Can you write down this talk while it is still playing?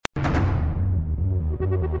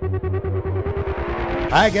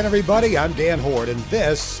Hi again, everybody. I'm Dan Hoard, and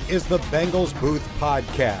this is the Bengals Booth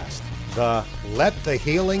Podcast, the Let the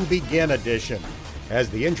Healing Begin edition, as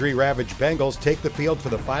the injury-ravaged Bengals take the field for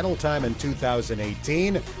the final time in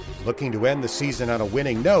 2018, looking to end the season on a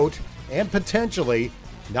winning note and potentially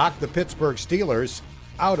knock the Pittsburgh Steelers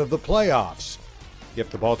out of the playoffs, if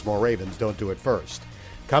the Baltimore Ravens don't do it first.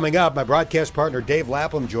 Coming up, my broadcast partner Dave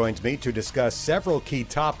Lapham joins me to discuss several key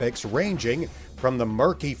topics ranging from the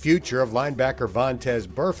murky future of linebacker Vontaze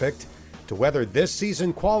Burfict to whether this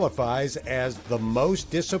season qualifies as the most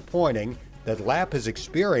disappointing that Lap has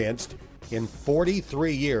experienced in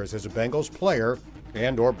 43 years as a Bengals player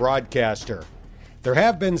and or broadcaster. There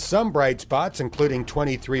have been some bright spots, including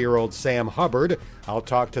 23-year-old Sam Hubbard. I'll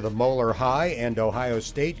talk to the Moeller High and Ohio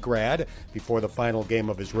State grad before the final game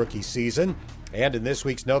of his rookie season. And in this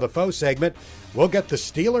week's Know the Foe segment, we'll get the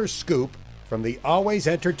Steelers scoop from the always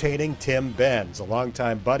entertaining Tim Benz, a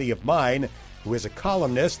longtime buddy of mine who is a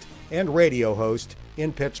columnist and radio host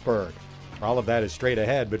in Pittsburgh. All of that is straight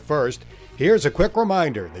ahead, but first, here's a quick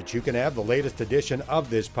reminder that you can have the latest edition of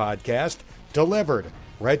this podcast delivered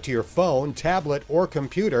right to your phone, tablet, or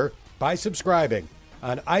computer by subscribing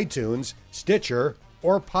on iTunes, Stitcher,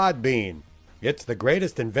 or Podbean. It's the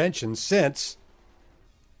greatest invention since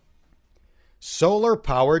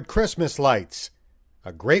solar-powered Christmas lights.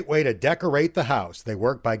 A great way to decorate the house. They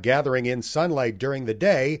work by gathering in sunlight during the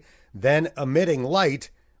day, then emitting light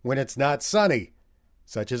when it's not sunny,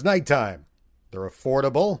 such as nighttime. They're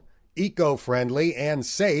affordable, eco-friendly, and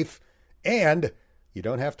safe, and you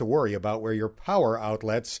don't have to worry about where your power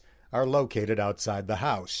outlets are located outside the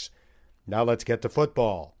house. Now let's get to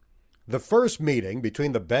football. The first meeting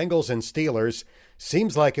between the Bengals and Steelers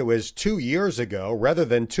seems like it was 2 years ago rather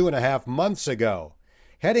than 2.5 months ago.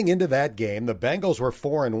 Heading into that game, the Bengals were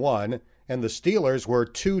 4-1 and the Steelers were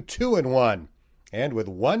 2-1. And with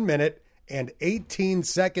 1 minute and 18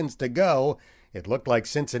 seconds to go, it looked like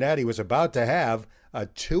Cincinnati was about to have a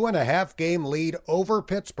 2.5 game lead over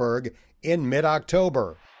Pittsburgh in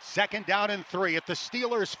mid-October. Second down and 3 at the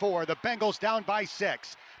Steelers 4. The Bengals down by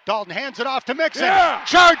 6. Dalton hands it off to Mixon. Yeah.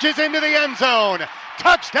 Charges into the end zone.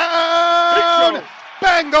 Touchdown!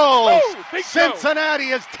 Bengals! Cincinnati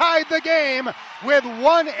has tied the game with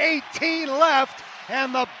 1:18 left,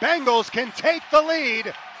 and the Bengals can take the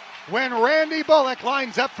lead when Randy Bullock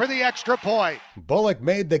lines up for the extra point. Bullock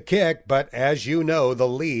made the kick, but as you know, the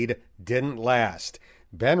lead didn't last.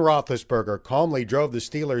 Ben Roethlisberger calmly drove the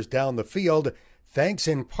Steelers down the field, thanks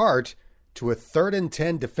in part to a 3rd and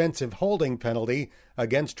 10 defensive holding penalty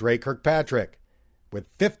against Dre Kirkpatrick. With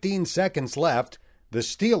 15 seconds left, the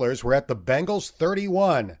Steelers were at the Bengals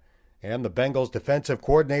 31, and the Bengals defensive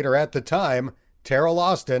coordinator at the time, Terrell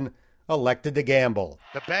Austin, elected to gamble.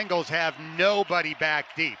 The Bengals have nobody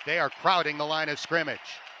back deep. They are crowding the line of scrimmage.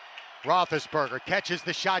 Roethlisberger catches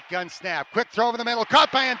the shotgun snap. Quick throw over the middle,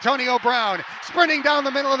 caught by Antonio Brown. Sprinting down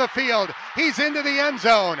the middle of the field. He's into the end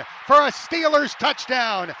zone for a Steelers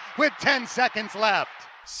touchdown with 10 seconds left.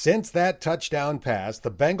 Since that touchdown pass, the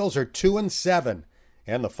Bengals are 2-7,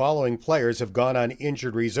 and the following players have gone on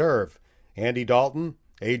injured reserve: Andy Dalton,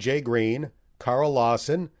 A.J. Green, Carl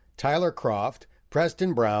Lawson, Tyler Kroft,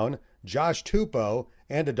 Preston Brown, Josh Tupou,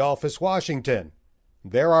 and Adolphus Washington.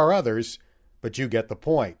 There are others, but you get the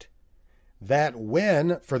point. That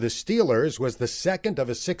win for the Steelers was the second of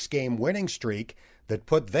a 6-game winning streak that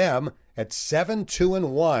put them at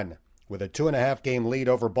 7-2-1 with a 2.5 game lead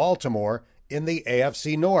over Baltimore in the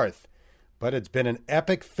AFC North. But it's been an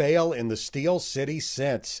epic fail in the Steel City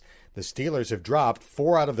since. The Steelers have dropped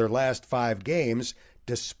 4 out of their last 5 games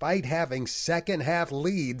despite having second-half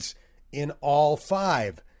leads in all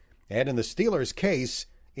 5. And in the Steelers' case,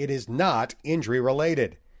 it is not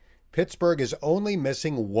injury-related. Pittsburgh is only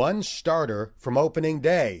missing 1 starter from opening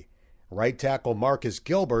day, right tackle Marcus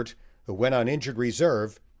Gilbert, who went on injured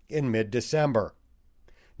reserve in mid-December.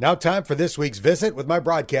 Now time for this week's visit with my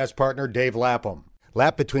broadcast partner, Dave Lapham.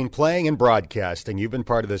 Lap, between playing and broadcasting, you've been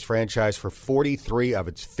part of this franchise for 43 of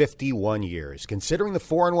its 51 years. Considering the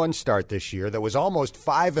 4-1 start this year that was almost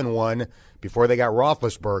 5-1 before they got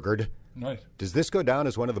Roethlisbergered, Right. Does this go down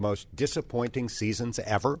as one of the most disappointing seasons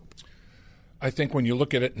ever? I think when you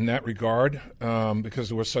look at it in that regard, because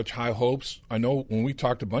there were such high hopes, I know when we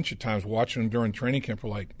talked a bunch of times watching them during training camp, we're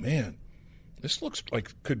like, man, this looks like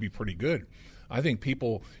it could be pretty good. I think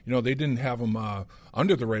people, they didn't have them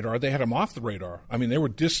under the radar. They had them off the radar. I mean, they were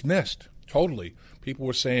dismissed totally. People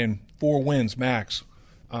were saying 4 wins max.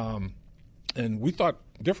 And we thought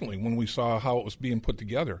differently when we saw how it was being put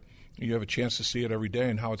together. You have a chance to see it every day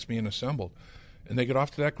and how it's being assembled. And they get off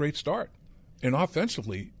to that great start. And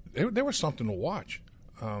offensively, they were something to watch.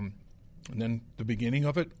 And then the beginning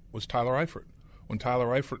of it was Tyler Eifert. When Tyler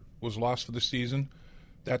Eifert was lost for the season,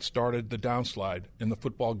 that started the downslide. And the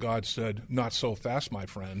football gods said, not so fast, my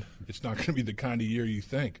friend. It's not going to be the kind of year you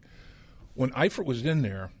think. When Eifert was in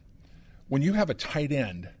there, when you have a tight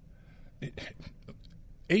end,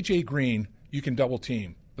 A.J. Green, you can double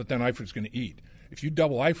team, but then Eifert's going to eat. If you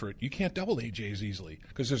double Eifert, you can't double A.J. as easily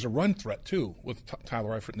because there's a run threat, too, with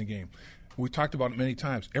Tyler Eifert in the game. We talked about it many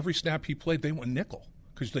times. Every snap he played, they went nickel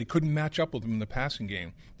because they couldn't match up with him in the passing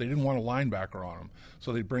game. They didn't want a linebacker on him,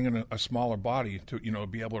 so they'd bring in a smaller body to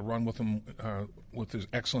be able to run with him with his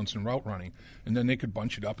excellence in route running, and then they could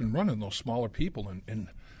bunch it up and run in those smaller people. And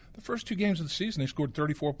the first 2 games of the season, they scored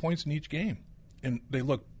 34 points in each game, and they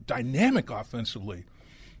looked dynamic offensively.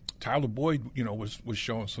 Tyler Boyd, was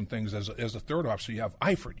showing some things as a third officer. You have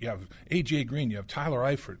Eifert, you have A.J. Green, you have Tyler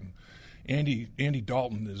Eifert, and Andy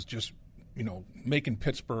Dalton is just, making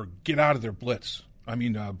Pittsburgh get out of their blitz.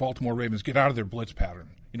 Baltimore Ravens get out of their blitz pattern.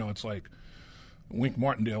 It's like Wink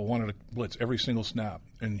Martindale wanted to blitz every single snap,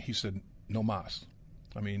 and he said, no mas.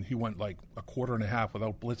 He went like a quarter and a half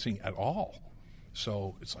without blitzing at all.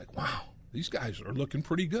 So it's like, wow, these guys are looking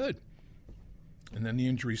pretty good. And then the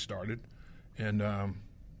injury started, and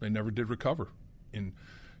they never did recover. And,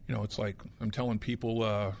 it's like I'm telling people,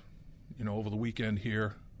 over the weekend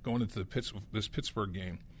here, going into this Pittsburgh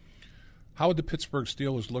game, how would the Pittsburgh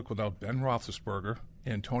Steelers look without Ben Roethlisberger,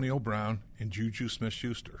 Antonio Brown, and Juju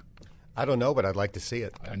Smith-Schuster? I don't know, but I'd like to see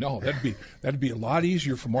it. I know. That'd be a lot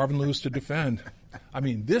easier for Marvin Lewis to defend.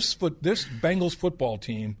 This Bengals football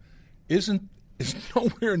team is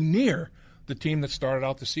nowhere near the team that started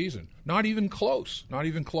out the season. Not even close.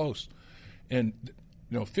 And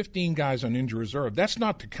 15 guys on injury reserve. That's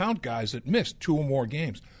not to count guys that missed 2 or more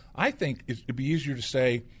games. I think it'd be easier to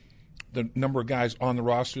say the number of guys on the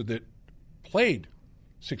roster that played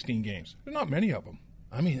 16 games. There are not many of them.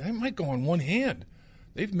 I might go on one hand.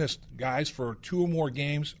 They've missed guys for 2 or more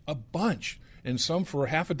games a bunch, and some for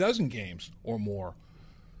half a dozen games or more.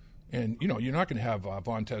 And, you're not going to have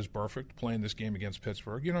Vontaze Burfict playing this game against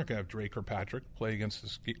Pittsburgh. You're not going to have Dre Kirkpatrick play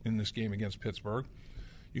in this game against Pittsburgh.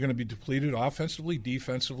 You're going to be depleted offensively,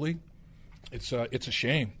 defensively. It's a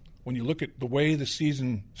shame. When you look at the way the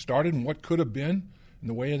season started and what could have been and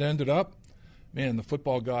the way it ended up, man, the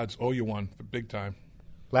football gods owe you one for big time.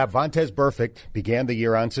 Vontaze Burfict began the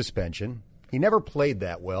year on suspension. He never played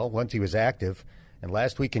that well once he was active. And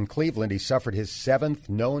last week in Cleveland, he suffered his 7th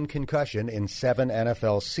known concussion in 7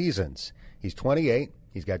 NFL seasons. He's 28.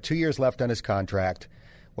 He's got 2 years left on his contract.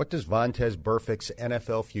 What does Vontaze Burfict's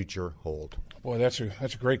NFL future hold? Boy, that's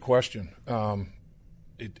a great question.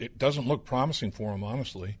 It doesn't look promising for him,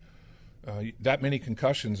 honestly. That many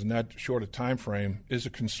concussions in that short a time frame is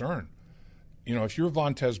a concern. If you're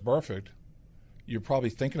Vontaze Burfict, you're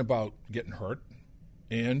probably thinking about getting hurt,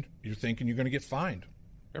 and you're thinking you're going to get fined.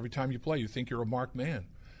 Every time you play, you think you're a marked man,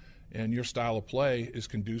 and your style of play is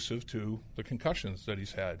conducive to the concussions that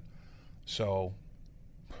he's had. So,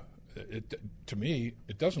 to me,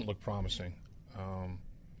 it doesn't look promising.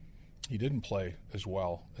 He didn't play as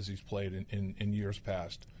well as he's played in years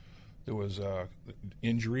past. There was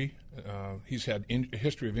injury. He's had a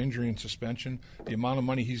history of injury and suspension. The amount of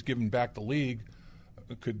money he's given back the league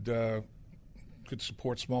could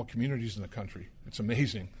support small communities in the country. It's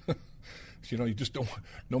amazing. You just don't.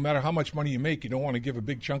 No matter how much money you make, you don't want to give a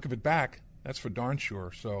big chunk of it back. That's for darn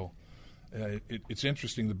sure. So it's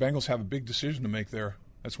interesting. The Bengals have a big decision to make there.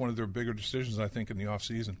 That's one of their bigger decisions, I think, in the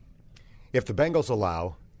offseason. If the Bengals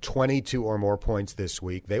allow 22 or more points this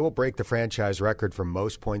week, they will break the franchise record for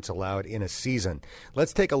most points allowed in a season.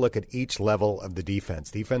 Let's take a look at each level of the defense,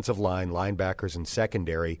 defensive line, linebackers, and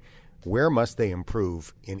secondary. Where must they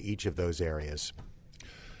improve in each of those areas?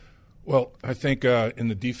 Well, I think in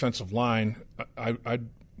the defensive line, I'd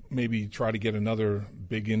maybe try to get another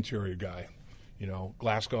big interior guy.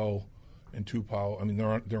 Glasgow and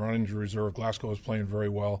Tupou. They're on injury reserve. Glasgow is playing very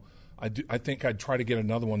well. I think I'd try to get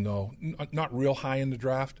another one, though. Not real high in the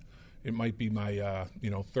draft. It might be my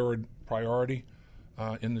third priority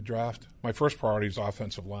in the draft. My first priority is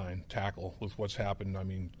offensive line, tackle, with what's happened.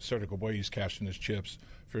 Cedric Ogbuehi's cashing his chips.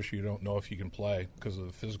 Fisher, you don't know if he can play because of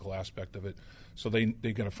the physical aspect of it. So they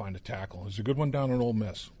got to find a tackle. There's a good one down in Ole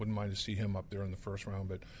Miss. Wouldn't mind to see him up there in the first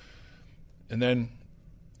round. And then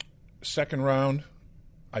second round,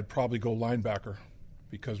 I'd probably go linebacker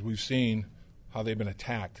because we've seen how they've been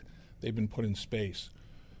attacked. They've been put in space.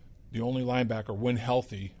 The only linebacker, when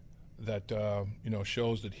healthy, that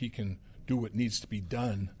shows that he can do what needs to be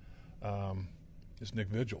done is Nick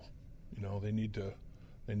Vigil. They need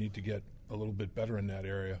to get a little bit better in that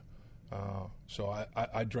area. So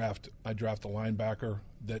I draft a linebacker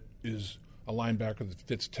that is a linebacker that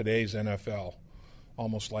fits today's NFL,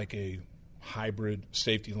 almost like a hybrid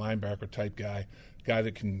safety linebacker type guy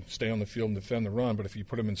that can stay on the field and defend the run, but if you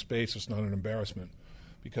put him in space, it's not an embarrassment,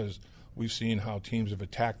 because we've seen how teams have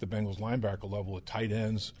attacked the Bengals linebacker level with tight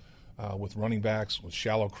ends, with running backs, with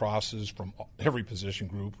shallow crosses from every position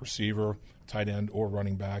group, receiver, tight end, or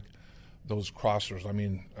running back. Those crossers, I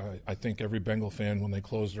mean, I think every Bengal fan, when they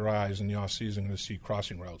close their eyes in the offseason, are going to see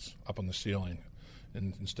crossing routes up on the ceiling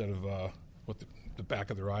and instead of with the back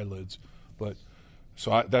of their eyelids. But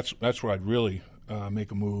so that's where I'd really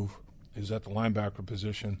make a move, is at the linebacker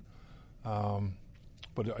position.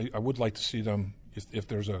 But I would like to see them, if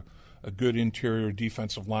there's a good interior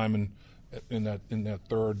defensive lineman in that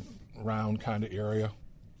third round kind of area,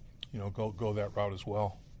 go that route as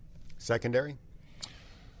well. Secondary?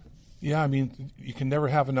 Yeah, I mean, you can never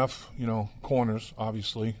have enough, corners,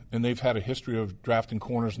 obviously, and they've had a history of drafting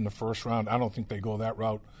corners in the first round. I don't think they go that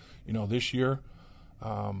route, this year.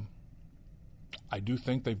 I do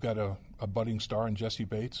think they've got a budding star in Jesse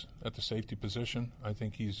Bates at the safety position. I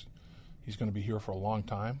think he's going to be here for a long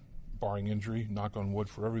time, barring injury. Knock on wood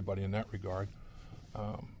for everybody in that regard.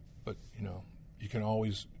 But you can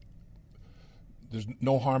always. There's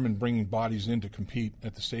no harm in bringing bodies in to compete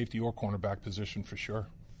at the safety or cornerback position for sure.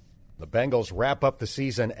 The Bengals wrap up the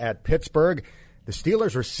season at Pittsburgh. The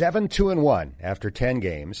Steelers are 7-2-1 after 10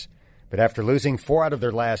 games. But after losing 4 out of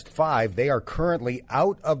their last 5, they are currently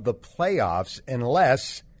out of the playoffs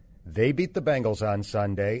unless they beat the Bengals on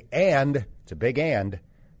Sunday. And, it's a big and,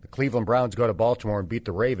 the Cleveland Browns go to Baltimore and beat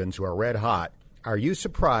the Ravens, who are red hot. Are you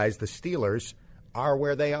surprised the Steelers are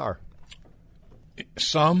where they are?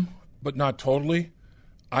 Some, but not totally.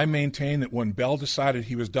 I maintain that when Bell decided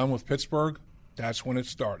he was done with Pittsburgh, that's when it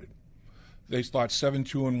started. They thought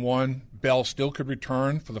 7-2-1. Bell still could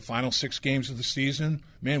return for the final 6 games of the season.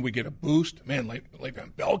 Man, we get a boost. Man,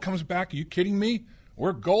 Le'Veon Bell comes back. Are you kidding me?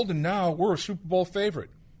 We're golden now. We're a Super Bowl favorite.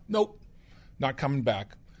 Nope, not coming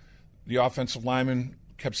back. The offensive lineman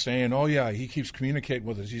kept saying, oh, yeah, he keeps communicating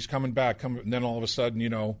with us. He's coming back. And then all of a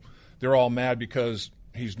sudden, they're all mad because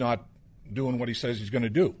he's not doing what he says he's going to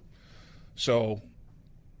do. So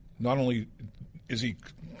not only is he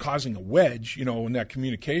causing a wedge, in that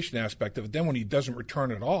communication aspect of it, then when he doesn't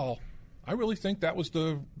return at all, I really think that was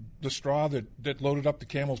the straw that loaded up the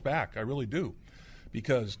camel's back. I really do.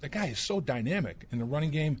 Because the guy is so dynamic in the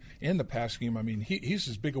running game and the pass game. I mean, he's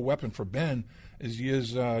as big a weapon for Ben as he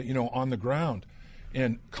is, on the ground.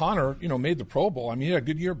 And Connor, made the Pro Bowl. I mean, he had a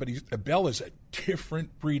good year, but Bell is a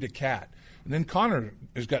different breed of cat. And then Connor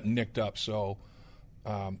has gotten nicked up. So,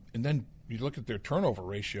 and then you look at their turnover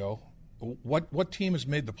ratio. What team has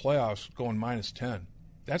made the playoffs going -10?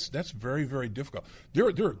 That's very, very difficult. They're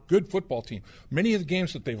a good football team. Many of the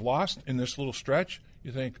games that they've lost in this little stretch,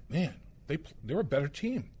 you think, man, they're a better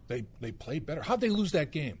team. They played better. How'd they lose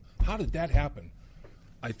that game? How did that happen?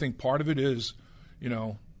 I think part of it is,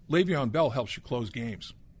 Le'Veon Bell helps you close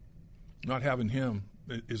games. Not having him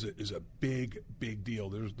is a big, big deal.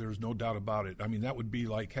 There's no doubt about it. I mean, that would be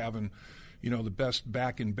like having, the best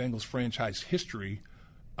back in Bengals franchise history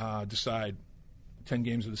decide 10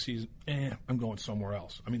 games of the season, I'm going somewhere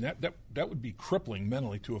else. I mean, that would be crippling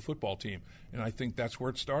mentally to a football team, and I think that's where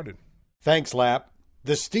it started. Thanks, Lap.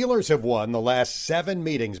 The Steelers have won the last 7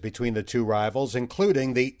 meetings between the two rivals,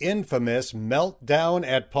 including the infamous meltdown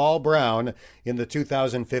at Paul Brown in the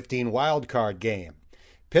 2015 wild card game.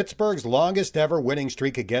 Pittsburgh's longest ever winning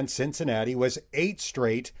streak against Cincinnati was 8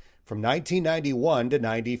 straight from 1991 to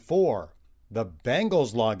 94. The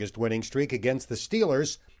Bengals' longest winning streak against the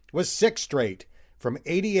Steelers was 6 straight from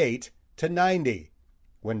 88 to 90,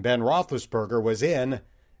 when Ben Roethlisberger was in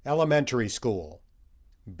elementary school.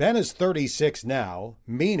 Ben is 36 now,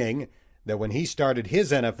 meaning that when he started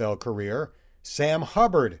his NFL career, Sam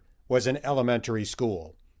Hubbard was in elementary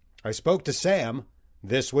school. I spoke to Sam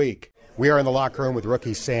this week. We are in the locker room with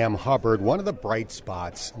rookie Sam Hubbard, one of the bright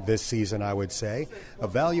spots this season, I would say.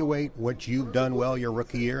 Evaluate what you've done well your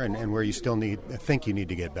rookie year and where you still think you need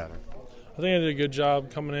to get better. I think I did a good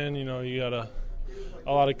job coming in. You got a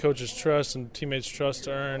lot of coaches' trust and teammates' trust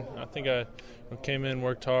to earn. I think I came in,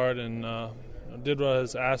 worked hard, and did what I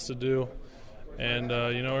was asked to do. And,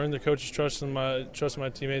 earned the coaches' trust and my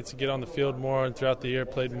teammates to get on the field more. And throughout the year,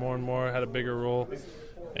 played more and more, had a bigger role.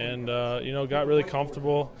 And, got really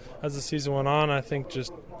comfortable as the season went on. I think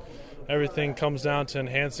just everything comes down to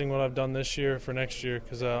enhancing what I've done this year for next year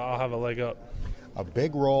because I'll have a leg up. A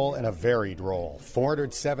big role and a varied role.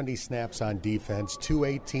 470 snaps on defense,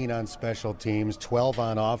 218 on special teams, 12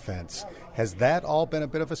 on offense. Has that all been a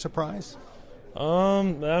bit of a surprise?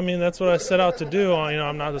 That's what I set out to do.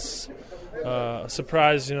 I'm not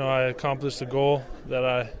surprised. I accomplished the goal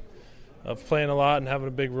that of playing a lot and having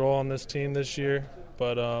a big role on this team this year.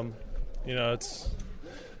 But,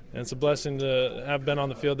 it's a blessing to have been on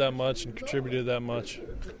the field that much and contributed that much.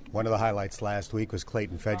 One of the highlights last week was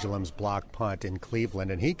Clayton Fejelem's block punt in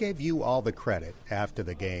Cleveland, and he gave you all the credit after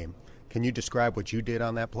the game. Can you describe what you did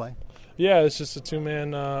on that play? Yeah, it's just a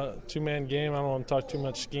two-man game. I don't want to talk too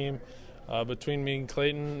much scheme between me and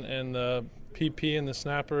Clayton and the PP and the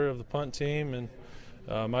snapper of the punt team,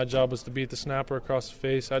 and my job was to beat the snapper across the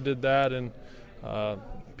face. I did that, and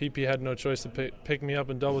PP had no choice to pick me up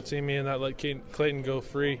and double team me, and that let Clayton go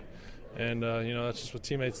free. And, that's just what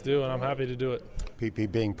teammates do, and I'm happy to do it.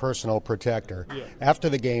 PP being personal protector. Yeah. After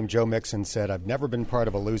the game, Joe Mixon said, "I've never been part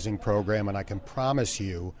of a losing program, and I can promise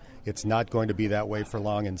you it's not going to be that way for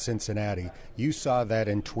long in Cincinnati." You saw that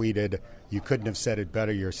and tweeted, "You couldn't have said it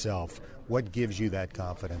better yourself." What gives you that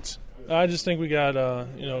confidence? I just think we got,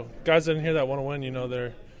 guys that in here that want to win,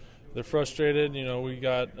 they're frustrated. We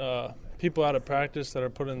got people out of practice that are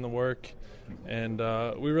putting in the work. And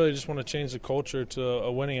we really just want to change the culture to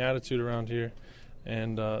a winning attitude around here.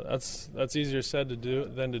 And that's easier said to do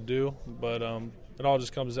than to do. But it all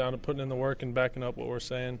just comes down to putting in the work and backing up what we're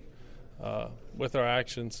saying with our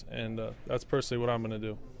actions. And that's personally what I'm going to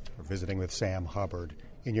do. We're visiting with Sam Hubbard.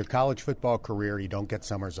 In your college football career, you don't get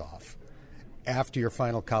summers off. After your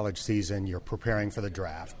final college season, you're preparing for the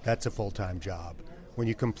draft. That's a full-time job. When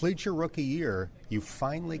you complete your rookie year, you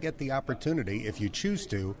finally get the opportunity, if you choose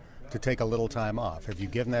to take a little time off. Have you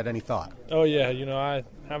given that any thought? Oh, yeah. I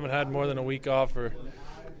haven't had more than a week off or a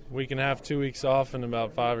week and a half, 2 weeks off in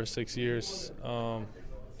about 5 or 6 years.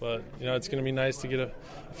 But, it's going to be nice to get a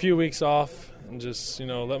few weeks off and just,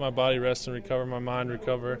 let my body rest and recover, my mind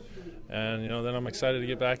recover. And, then I'm excited to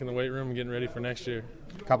get back in the weight room and getting ready for next year.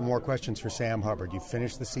 A couple more questions for Sam Hubbard. You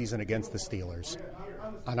finished the season against the Steelers.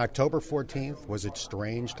 On October 14th, was it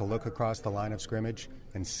strange to look across the line of scrimmage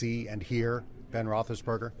and see and hear Ben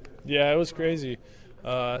Roethlisberger? Yeah, it was crazy.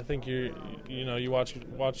 I think you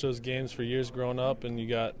watch those games for years growing up, and you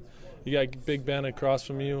got Big Ben across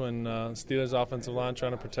from you, and Steelers offensive line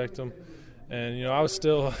trying to protect him. And I was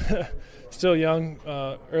still young,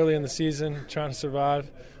 early in the season, trying to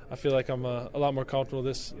survive. I feel like I'm a lot more comfortable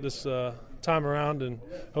this time around, and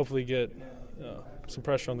hopefully get some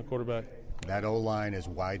pressure on the quarterback. That O-line is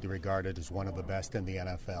widely regarded as one of the best in the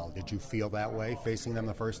NFL. Did you feel that way facing them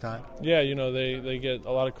the first time? Yeah, they get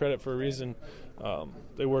a lot of credit for a reason.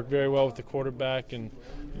 They work very well with the quarterback and,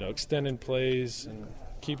 extending plays and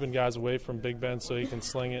keeping guys away from Big Ben so he can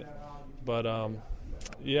sling it. But,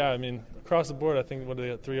 across the board, I think they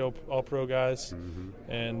got 3 All-Pro guys.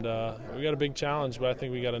 Mm-hmm. And we got a big challenge, but I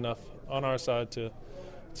think we got enough on our side to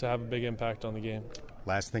have a big impact on the game.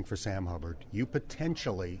 Last thing for Sam Hubbard. You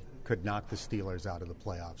potentially could knock the Steelers out of the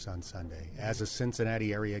playoffs on Sunday. As a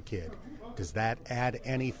Cincinnati area kid, does that add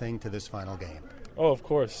anything to this final game? Oh, of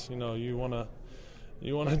course. You want to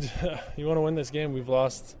win this game. We've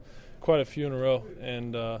lost quite a few in a row,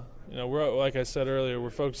 and we're, like I said earlier, we're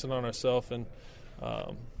focusing on ourselves and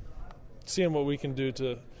seeing what we can do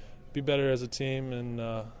to be better as a team and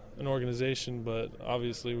an organization. But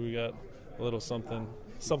obviously, we got a little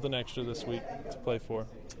something extra this week to play for.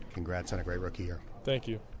 Congrats on a great rookie year. Thank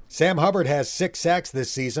you. Sam Hubbard has 6 sacks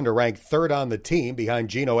this season to rank 3rd on the team behind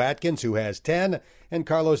Geno Atkins, who has 10, and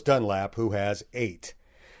Carlos Dunlap, who has 8.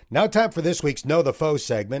 Now time for this week's Know the Foe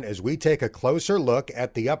segment as we take a closer look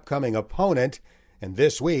at the upcoming opponent. And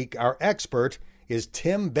this week, our expert is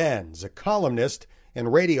Tim Benz, a columnist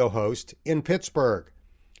and radio host in Pittsburgh.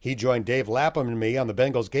 He joined Dave Lapham and me on the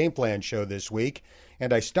Bengals Game Plan show this week,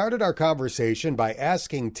 and I started our conversation by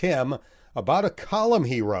asking Tim about a column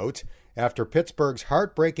he wrote after Pittsburgh's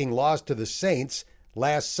heartbreaking loss to the Saints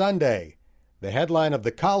last Sunday. The headline of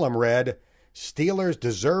the column read, "Steelers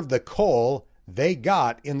deserve the coal they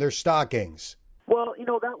got in their stockings." Well,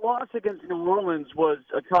 that loss against New Orleans was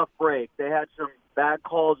a tough break. They had some bad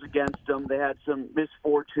calls against them. They had some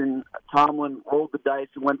misfortune. Tomlin rolled the dice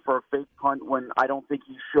and went for a fake punt when I don't think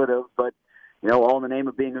he should have, but all in the name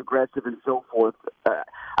of being aggressive and so forth.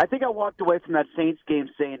 I think I walked away from that Saints game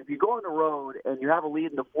saying, if you go on the road and you have a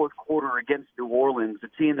lead in the fourth quarter against New Orleans,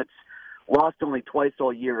 a team that's lost only twice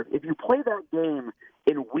all year, if you play that game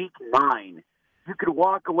in week 9, you could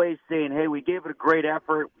walk away saying, hey, we gave it a great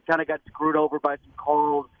effort. We kind of got screwed over by some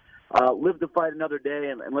calls. Live to fight another day,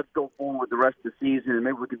 and let's go forward the rest of the season, and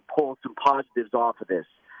maybe we can pull some positives off of this.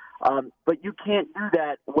 But you can't do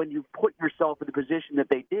that when you put yourself in the position that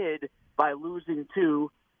they did by losing to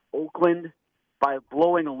Oakland, by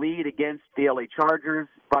blowing a lead against the LA Chargers,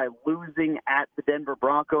 by losing at the Denver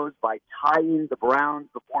Broncos, by tying the Browns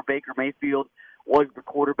before Baker Mayfield was the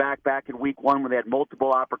quarterback back in week 1 when they had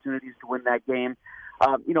multiple opportunities to win that game.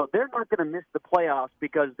 they're not going to miss the playoffs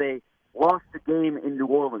because they lost the game in New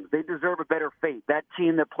Orleans. They deserve a better fate. That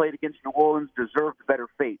team that played against New Orleans deserved a better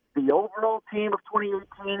fate. The overall team of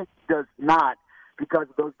 2018 does not, because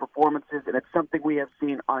of those performances, and it's something we have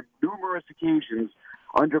seen on numerous occasions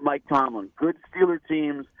under Mike Tomlin. Good Steeler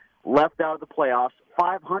teams left out of the playoffs,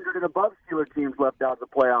 500 and above Steeler teams left out of the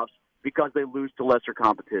playoffs because they lose to lesser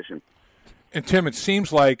competition. And, Tim, it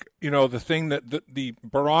seems like, the thing that the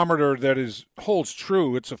barometer that holds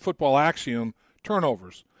true, it's a football axiom,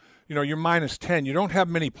 turnovers. You're minus 10. You don't have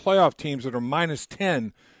many playoff teams that are minus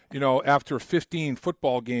 10, after 15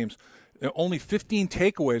 football games. Only 15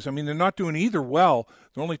 takeaways. I mean, they're not doing either well.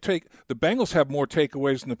 The Bengals have more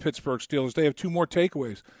takeaways than the Pittsburgh Steelers. They have 2 more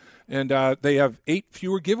takeaways. And they have 8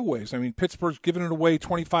 fewer giveaways. I mean, Pittsburgh's given it away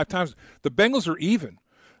 25 times. The Bengals are even.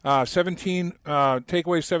 17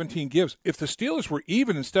 takeaways, 17 gives. If the Steelers were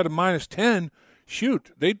even instead of minus 10,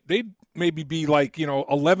 shoot, they'd maybe be like,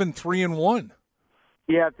 11-3-1.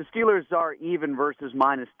 Yeah, if the Steelers are even versus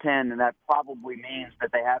minus 10, then that probably means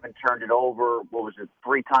that they haven't turned it over,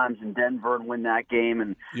 3 times in Denver and win that game.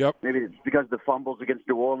 And maybe it's because of the fumbles against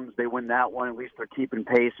New Orleans, they win that one. At least they're keeping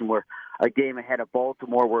pace, and we're a game ahead of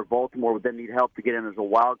Baltimore, where Baltimore would then need help to get in as a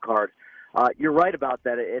wild card. You're right about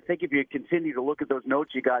that. I think if you continue to look at those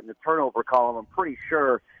notes you got in the turnover column, I'm pretty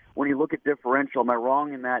sure when you look at differential, am I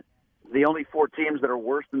wrong in that the only 4 teams that are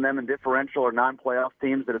worse than them in differential are non-playoff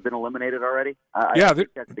teams that have been eliminated already? I think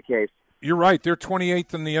that's the case. You're right. They're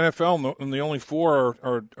 28th in the NFL, and the only 4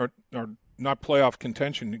 are not playoff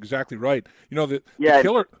contention. Exactly right. The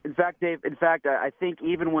killer. In fact, Dave. I think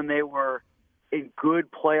even when they were in good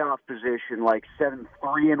playoff position, like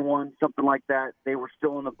 7-3-1, something like that, they were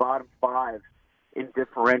still in the bottom 5 in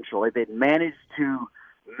differential. They'd managed to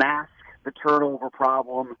mask the turnover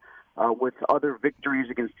problem with other victories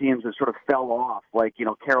against teams that sort of fell off, like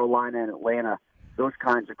Carolina and Atlanta, those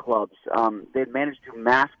kinds of clubs. They'd managed to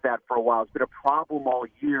mask that for a while. It's been a problem all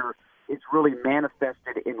year. It's really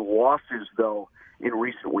manifested in losses, though, in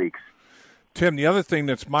recent weeks. Tim, the other thing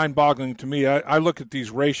that's mind-boggling to me, I look at these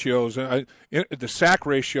ratios. The sack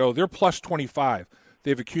ratio, they're plus 25.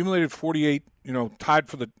 They've accumulated 48, tied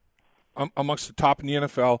for amongst the top in the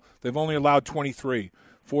NFL. They've only allowed 23,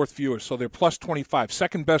 4th fewest, so they're plus 25,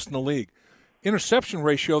 second best in the league. Interception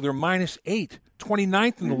ratio, they're minus 8,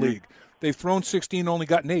 29th in the league. They've thrown 16, only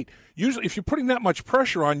gotten 8. Usually, if you're putting that much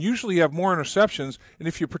pressure on, usually you have more interceptions, and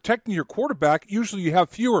if you're protecting your quarterback, usually you have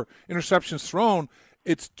fewer interceptions thrown.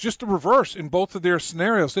 It's just the reverse in both of their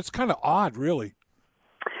scenarios. It's kind of odd, really.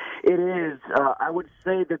 It is. I would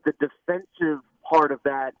say that the defensive part of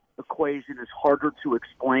that equation is harder to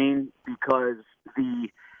explain because the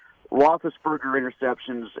Roethlisberger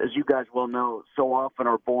interceptions, as you guys well know, so often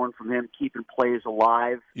are born from him keeping plays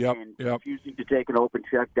alive and refusing to take an open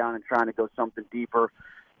check down and trying to go something deeper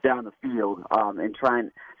down the field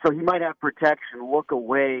so he might have protection, look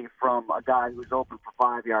away from a guy who's open for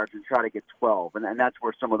 5 yards and try to get 12, and that's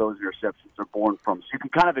where some of those interceptions are born from. So you can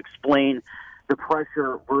kind of explain the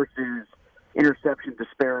pressure versus interception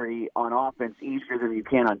disparity on offense easier than you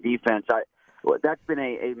can on defense. That's been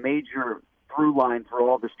a major through line for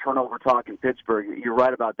all this turnover talk in Pittsburgh. You're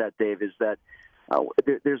right about that, Dave, is that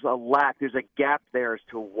there's a gap there as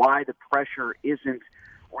to why the pressure isn't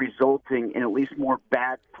resulting in at least more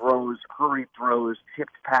bad throws, hurried throws,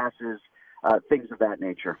 tipped passes, things of that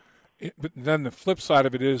nature. But then the flip side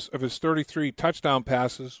of it is, of his 33 touchdown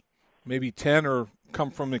passes, maybe 10 are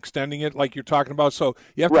come from extending it, like you're talking about. So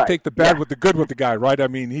you have to take the bad with the good with the guy, right? I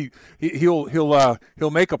mean, he'll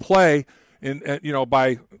make a play,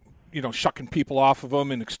 by shucking people off of him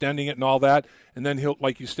and extending it and all that, and then he'll,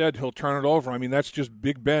 like you said, he'll turn it over. I mean, that's just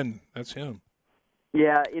Big Ben. That's him.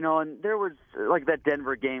 Yeah, and there was, like, that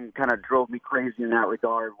Denver game kind of drove me crazy in that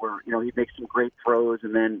regard where, he makes some great throws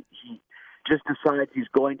and then he just decides he's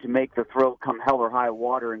going to make the throw come hell or high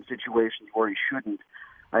water in situations where he shouldn't.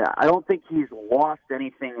 I don't think he's lost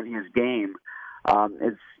anything in his game.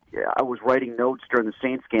 I was writing notes during the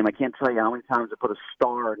Saints game. I can't tell you how many times I put a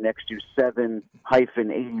star next to 7-84,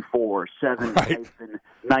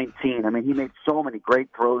 7-19. I mean, he made so many great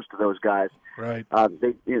throws to those guys. Right. But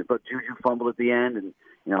Juju fumbled at the end, and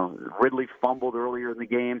Ridley fumbled earlier in the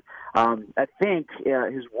game. I think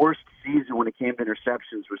his worst season when it came to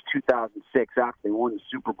interceptions was 2006 after they won the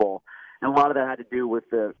Super Bowl. And a lot of that had to do with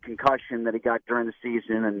the concussion that he got during the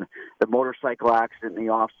season and the motorcycle accident in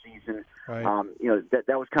the off season. Right.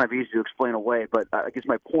 That was kind of easy to explain away. But I guess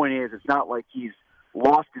my point is, it's not like he's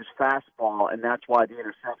lost his fastball, and that's why the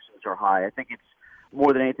interceptions are high. I think it's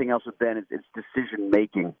more than anything else with Ben, it's decision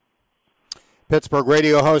making. Pittsburgh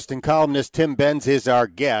radio host and columnist Tim Benz is our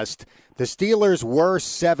guest. The Steelers were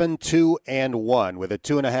 7-2-1 with a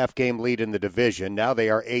 2.5-game lead in the division. Now they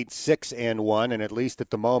are 8-6-1, and at least at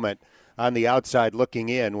the moment, on the outside looking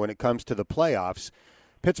in when it comes to the playoffs.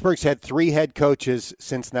 Pittsburgh's had 3 head coaches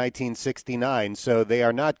since 1969, so they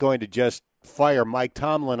are not going to just fire Mike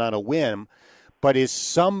Tomlin on a whim. But is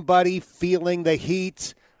somebody feeling the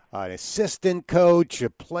heat? An assistant coach, a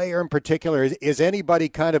player in particular? Is anybody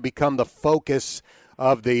kind of become the focus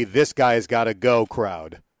of the "this guy's got to go"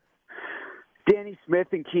 crowd? Danny Smith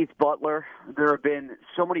and Keith Butler. There have been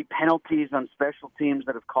so many penalties on special teams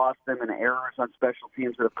that have cost them and errors on special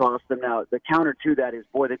teams that have cost them. Now, the counter to that is,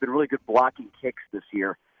 boy, they've been really good blocking kicks this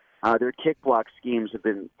year. Their kick block schemes have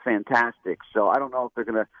been fantastic. So I don't know if they're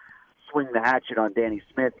going to swing the hatchet on Danny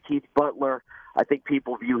Smith. Keith Butler, I think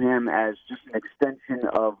people view him as just an extension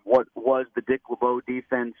of what was the Dick LeBeau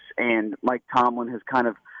defense, and Mike Tomlin has kind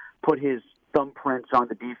of put his thumbprints on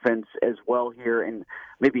the defense as well here and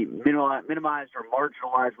maybe minimized or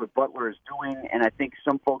marginalized what Butler is doing. And I think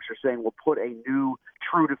some folks are saying we'll put a new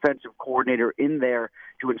true defensive coordinator in there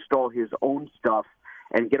to install his own stuff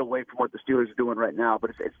and get away from what the Steelers are doing right now.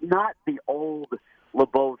 But it's not the old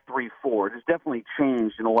LeBeau 3-4. It has definitely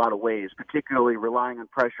changed in a lot of ways, particularly relying on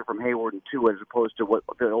pressure from Hayward and Tua as opposed to what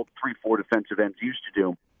the old 3-4 defensive ends used to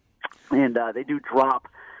do. And they do drop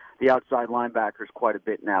the outside linebackers quite a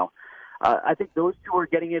bit now. I think those two are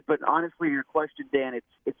getting it, but honestly, your question, Dan,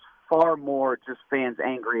 it's far more just fans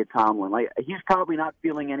angry at Tomlin. Like, he's probably not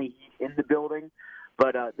feeling any heat in the building,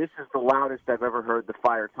 but this is the loudest I've ever heard the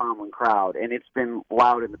Fire Tomlin crowd, and it's been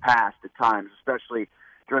loud in the past at times, especially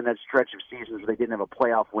during that stretch of seasons where they didn't have a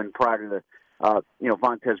playoff win prior to the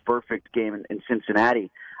Vontaze Burfict game in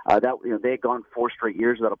Cincinnati. They had gone 4 straight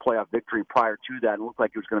years without a playoff victory prior to that, and it looked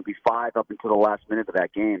like it was going to be 5 up until the last minute of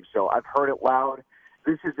that game. So I've heard it loud.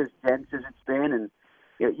 This is as dense as it's been, and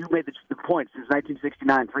you made the point. Since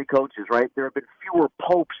 1969, 3 coaches, right? There have been fewer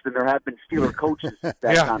popes than there have been Steeler coaches that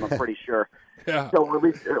time, I'm pretty sure. Yeah. So at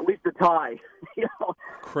least a tie.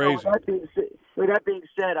 Crazy. So with that being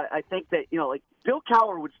said, I think that, like Bill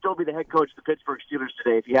Cowher would still be the head coach of the Pittsburgh Steelers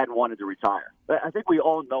today if he hadn't wanted to retire. I think we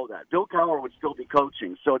all know that. Bill Cowher would still be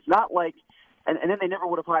coaching. So it's not like – and then they never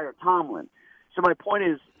would have hired Tomlin. So my point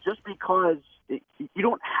is, just because you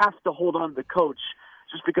don't have to hold on to the coach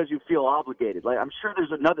just because you feel obligated. Like, I'm sure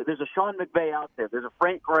there's a Sean McVay out there. There's a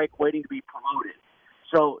Frank Reich waiting to be promoted.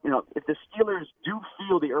 So, if the Steelers do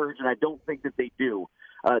feel the urge, and I don't think that they do,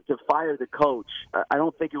 to fire the coach, I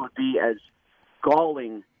don't think it would be as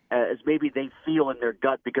galling as maybe they feel in their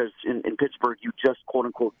gut, because in Pittsburgh you just,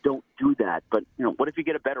 quote-unquote, don't do that. But, what if you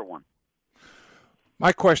get a better one?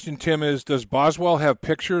 My question, Tim, is does Boswell have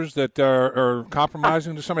pictures that are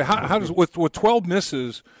compromising to somebody? How does with 12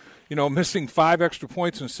 misses, missing 5 extra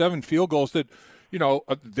points and 7 field goals that,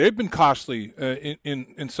 they've been costly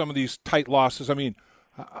in some of these tight losses. I mean,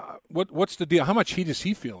 what's the deal? How much heat is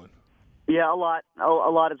he feeling? Yeah, a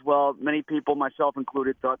lot as well. Many people, myself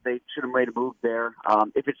included, thought they should have made a move there.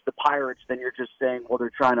 If it's the Pirates, then you're just saying, well,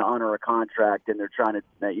 they're trying to honor a contract and they're trying to,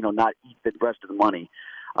 not eat the rest of the money.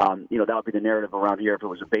 That would be the narrative around here if it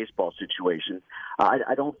was a baseball situation.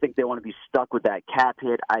 I don't think they want to be stuck with that cap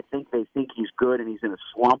hit. I think they think he's good and he's in a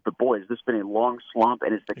slump. But, boy, has this been a long slump,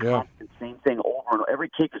 and it's the constant same thing over and over. Every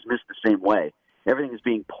kick is missed the same way. Everything is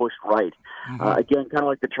being pushed right. Mm-hmm. Again, kind of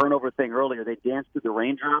like the turnover thing earlier, they danced through the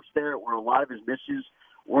raindrops there where a lot of his misses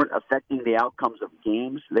weren't affecting the outcomes of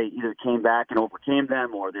games. They either came back and overcame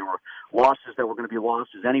them, or they were losses that were going to be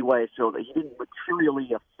losses anyway. So that he didn't materially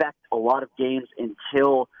affect a lot of games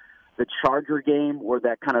until the Charger game, where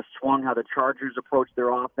that kind of swung how the Chargers approached their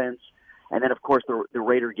offense. And then, of course, the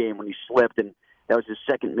Raider game when he slipped, and that was his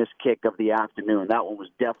second missed kick of the afternoon. That one was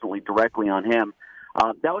definitely directly on him.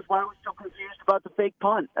 That was why I was so confused about the fake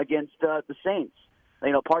punt against the Saints.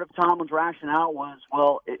 Part of Tomlin's rationale was,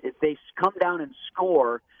 well, if they come down and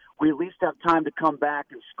score, we at least have time to come back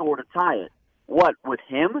and score to tie it. What, with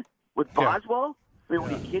him? With Boswell? I mean,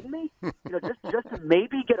 are you kidding me? Just to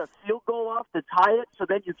maybe get a field goal off to tie it, so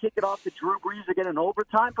then you kick it off to Drew Brees again in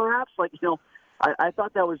overtime, perhaps? I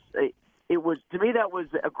thought that was to me, that was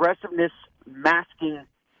aggressiveness masking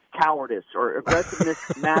cowardice, or aggressiveness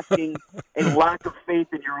masking a lack of faith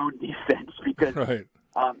in your own defense, because right.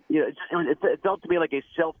 It felt to me like a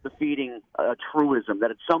self-defeating truism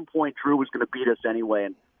that at some point Drew was going to beat us anyway,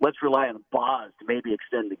 and let's rely on Boz to maybe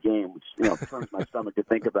extend the game, which turns my stomach to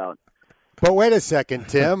think about. But wait a second,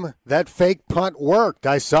 Tim. That fake punt worked.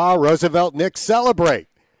 I saw Roosevelt Nick celebrate.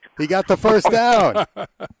 He got the first down.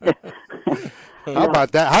 How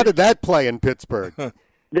about that? How did that play in Pittsburgh?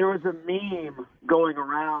 There was a meme going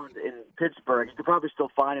around in Pittsburgh. You could probably still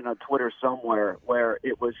find it on Twitter somewhere, where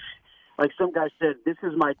it was like some guy said, "This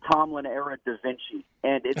is my Tomlin era Da Vinci,"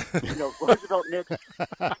 and it's Roosevelt Nix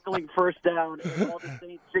signaling first down, and all the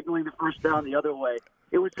Saints signaling the first down the other way.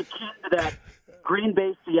 It was akin to that Green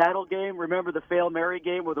Bay Seattle game. Remember the Fail Mary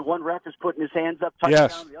game where the one ref is putting his hands up, touchdown,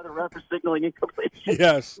 yes. The other ref is signaling incompletion.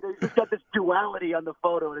 Yes, you just got this duality on the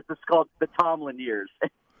photo, and it's just called the Tomlin years.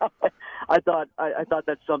 I thought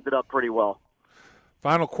that summed it up pretty well.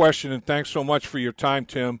 Final question, and thanks so much for your time,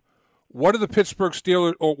 Tim. What are the Pittsburgh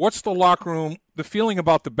Steelers, or what's the locker room, the feeling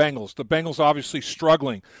about the Bengals? The Bengals obviously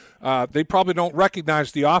struggling. They probably don't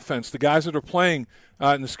recognize the offense, the guys that are playing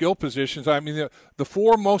in the skill positions. I mean, the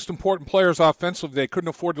four most important players offensively, they couldn't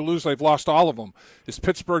afford to lose. They've lost all of them. Is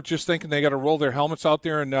Pittsburgh just thinking they got to roll their helmets out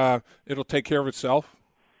there and it'll take care of itself?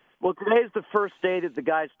 Well, today is the first day that the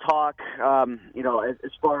guys talk.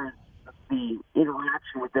 As far as the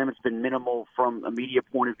interaction with them, it's been minimal from a media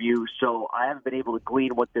point of view, so I haven't been able to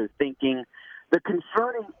glean what they're thinking. The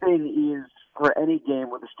concerning thing is, for any game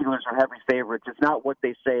where the Steelers are heavy favorites, it's not what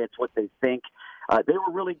they say, it's what they think. They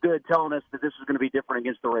were really good telling us that this was going to be different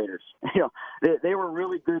against the Raiders. They were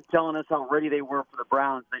really good telling us how ready they were for the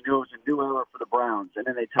Browns. They knew it was a new era for the Browns, and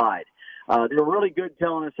then they tied. They were really good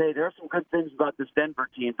telling us, hey, there are some good things about this Denver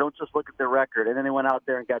team. Don't just look at their record. And then they went out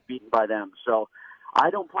there and got beaten by them. So I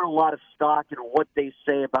don't put a lot of stock in what they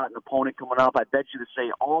say about an opponent coming up. I bet you they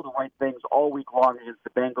say all the right things all week long against the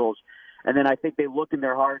Bengals. And then I think they look in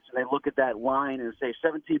their hearts and they look at that line and say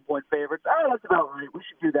 17-point favorites. Oh, that's about right. We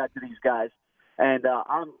should do that to these guys. And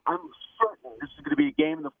I'm certain this is going to be a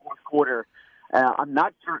game in the fourth quarter. I'm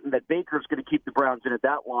not certain that Baker's going to keep the Browns in it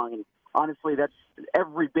that long. And honestly, that's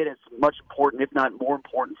every bit as much important, if not more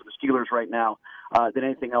important, for the Steelers right now than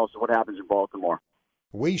anything else of what happens in Baltimore.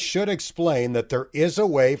 We should explain that there is a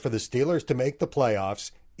way for the Steelers to make the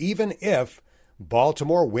playoffs, even if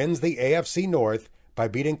Baltimore wins the AFC North by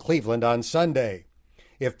beating Cleveland on Sunday.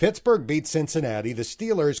 If Pittsburgh beats Cincinnati, the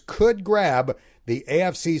Steelers could grab the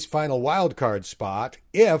AFC's final wildcard spot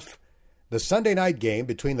if the Sunday night game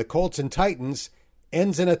between the Colts and Titans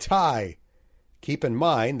ends in a tie. Keep in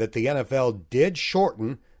mind that the NFL did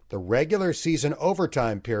shorten the regular season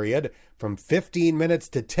overtime period from 15 minutes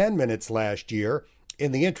to 10 minutes last year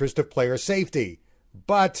in the interest of player safety.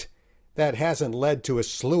 But that hasn't led to a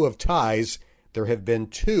slew of ties. There have been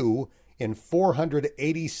 2 in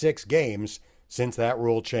 486 games since that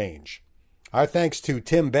rule change. Our thanks to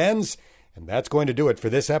Tim Benz, and that's going to do it for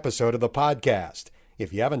this episode of the podcast.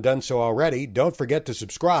 If you haven't done so already, don't forget to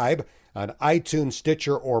subscribe on iTunes,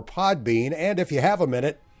 Stitcher, or Podbean, and if you have a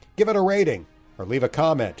minute, give it a rating or leave a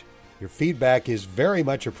comment. Your feedback is very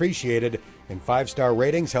much appreciated, and 5-star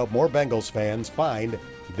ratings help more Bengals fans find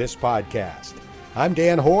this podcast. I'm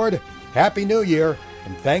Dan Hoard. Happy New Year,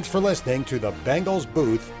 and thanks for listening to the Bengals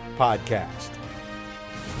Booth Podcast.